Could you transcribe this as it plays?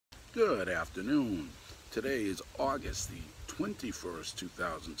Good afternoon. Today is August the 21st,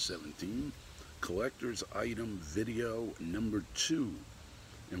 2017. Collector's item video number 2.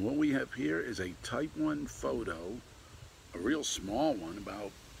 And what we have here is a Type 1 photo, a real small one,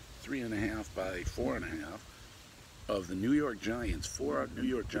 about 3.5 by 4.5, of the New York Giants, 4 New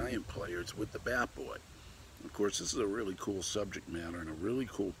York Giant players with the bat boy. Of course, this is a really cool subject matter and a really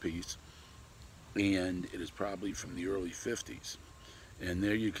cool piece, and it is probably from the early 50s. And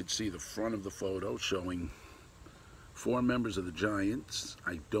there you can see the front of the photo showing 4 members of the Giants.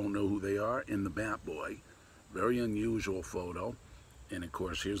 I don't know who they are, and the bat boy. Very unusual photo. And of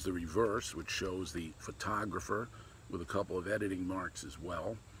course, here's the reverse, which shows the photographer with a couple of editing marks as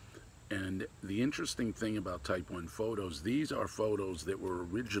well. And the interesting thing about Type 1 photos, these are photos that were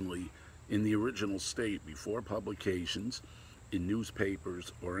originally in the original state before publications in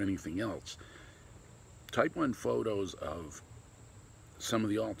newspapers or anything else. Type 1 photos of some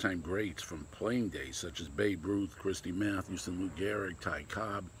of the all-time greats from playing days, such as Babe Ruth, Christy Mathewson, Lou Gehrig, Ty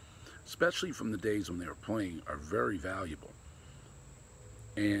Cobb, especially from the days when they were playing, are very valuable.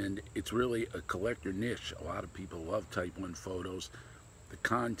 And it's really a collector niche. A lot of people love Type 1 photos. The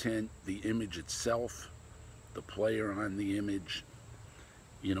content, the image itself, the player on the image,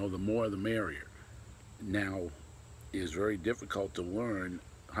 you know, the more the merrier. Now, it is very difficult to learn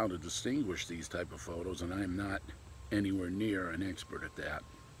how to distinguish these type of photos, and I am not anywhere near an expert at that.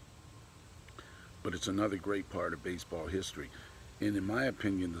 But it's another great part of baseball history. And in my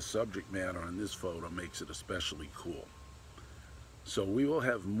opinion, the subject matter on this photo makes it especially cool. So we will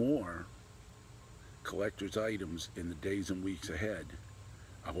have more collector's items in the days and weeks ahead.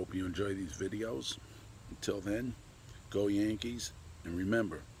 I hope you enjoy these videos. Until then, go Yankees, and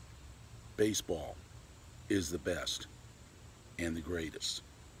remember, baseball is the best and the greatest,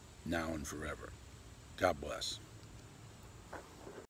 now and forever. God bless.